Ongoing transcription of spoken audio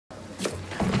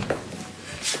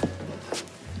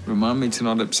Remind me to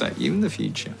not upset you in the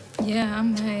future. Yeah, I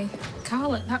may.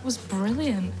 Carla, that was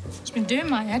brilliant. It's been doing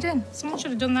my head in. Someone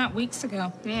should have done that weeks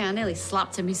ago. Yeah, I nearly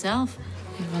slapped her myself.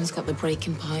 Everyone's got the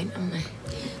breaking point, haven't they?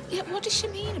 Yeah, what does she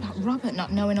mean about Robert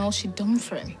not knowing all she'd done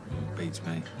for him? Beats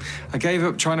me. I gave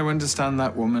up trying to understand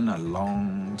that woman a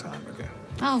long time ago.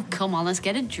 Oh, come on, let's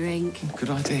get a drink. Good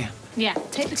idea. Yeah,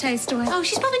 take the taste away. Oh,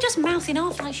 she's probably just mouthing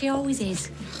off like she always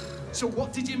is. So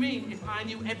what did you mean if I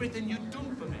knew everything you'd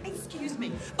done for me? Excuse me,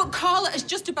 but Carla has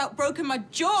just about broken my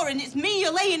jaw and it's me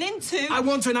you're laying into. I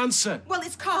want an answer. Well,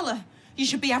 it's Carla you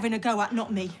should be having a go at,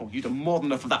 not me. Oh, you've done more than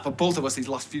enough of that for both of us these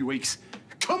last few weeks.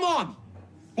 Come on!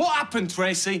 What happened,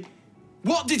 Tracy?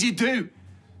 What did you do?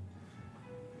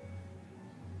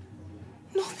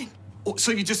 Nothing. Oh,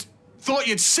 so you just thought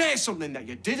you'd say something that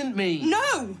you didn't mean?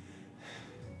 No!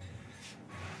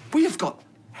 We have got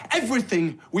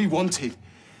everything we wanted.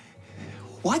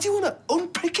 Why do you want to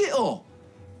unpick it all?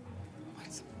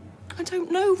 I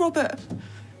don't know, Robert.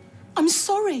 I'm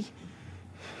sorry.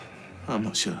 I'm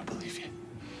not sure I believe you.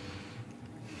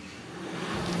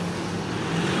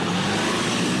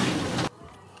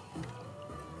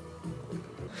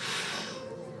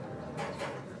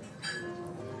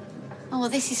 Oh, well,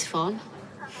 this is fun.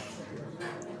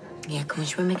 Yeah, come on,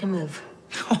 should we make a move?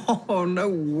 Oh, no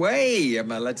way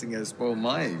am I letting her spoil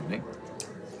my evening.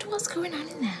 What's going on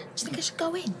in there? Do you think I should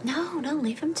go in? No,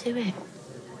 leave him to it.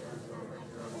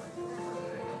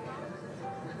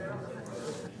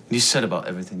 You said about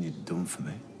everything you'd done for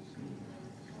me.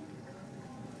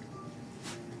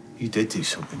 You did do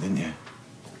something, didn't you?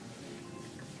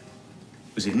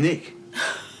 Was it Nick?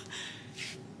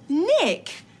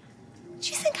 Nick? Do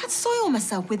you think I'd soil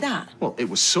myself with that? Well, it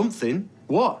was something.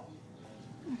 What?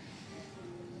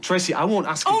 Tracy, I won't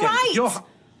ask All again. right. You're...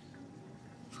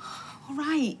 All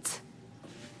right.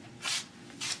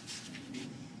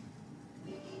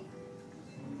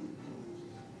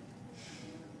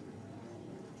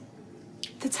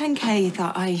 The 10K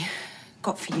that I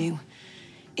got for you,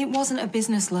 it wasn't a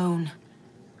business loan.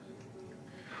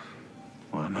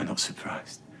 Why am I not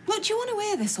surprised? Look, do you want to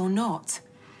hear this or not?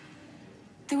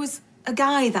 There was a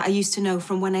guy that I used to know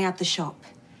from when I had the shop.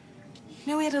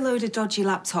 You know, he had a load of dodgy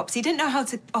laptops. He didn't know how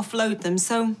to offload them,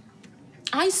 so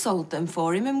I sold them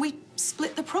for him and we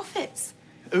split the profits.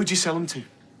 Who'd you sell them to?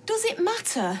 Does it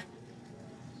matter?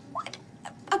 What?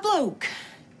 A bloke.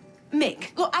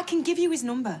 Mick. Look, I can give you his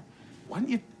number. Why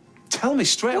didn't you tell me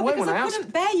straight away when I asked? I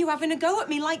couldn't bear you having a go at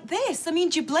me like this. I mean,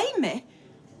 do you blame me?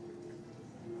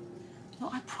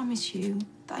 Look, I promise you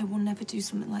that I will never do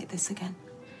something like this again.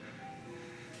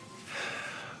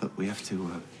 Look, we have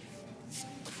to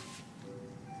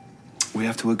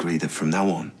agree that from now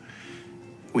on,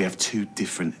 we have two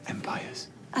different empires.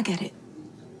 I get it.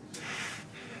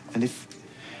 And if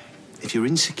you're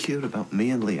insecure about me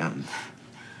and Leanne,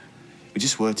 we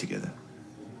just work together.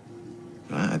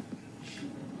 Right?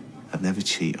 I'd never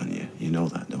cheat on you. You know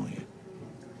that, don't you?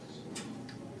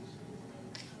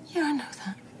 Yeah, I know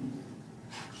that.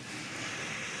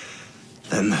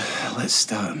 Then let's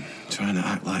start trying to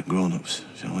act like grown-ups,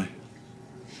 shall we?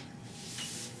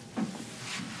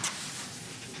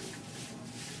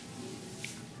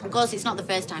 Of course, it's not the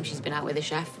first time she's been out with a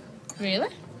chef. Really?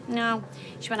 No,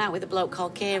 she went out with a bloke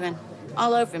called Kieran.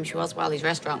 All over him she was while his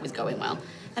restaurant was going well.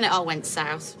 Then it all went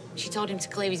south. She told him to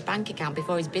clear his bank account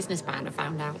before his business partner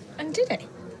found out. And did he?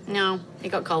 No, he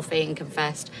got cold feet and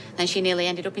confessed. Then she nearly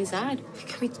ended up inside.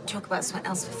 Can we talk about something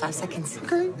else for 5 seconds?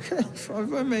 Okay, fine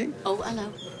by me. Oh,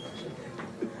 hello.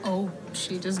 Oh,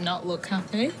 she does not look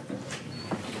happy.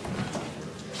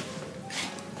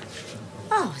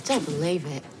 Oh, I don't believe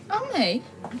it. Oh, me?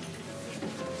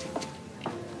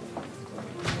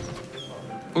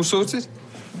 All sorted?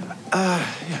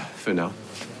 Yeah, for now.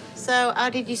 So, how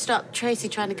did you stop Tracy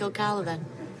trying to kill Carla then?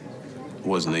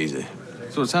 Wasn't easy.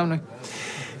 So what's happening?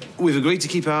 We've agreed to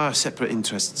keep our separate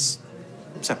interests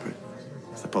separate.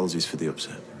 Apologies for the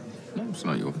upset. No, it's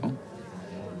not your fault.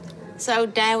 So,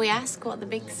 dare we ask what the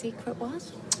big secret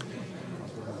was?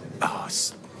 Oh,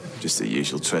 it's just the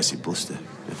usual Tracy bluster.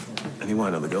 Any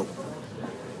wine on the go?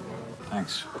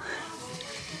 Thanks.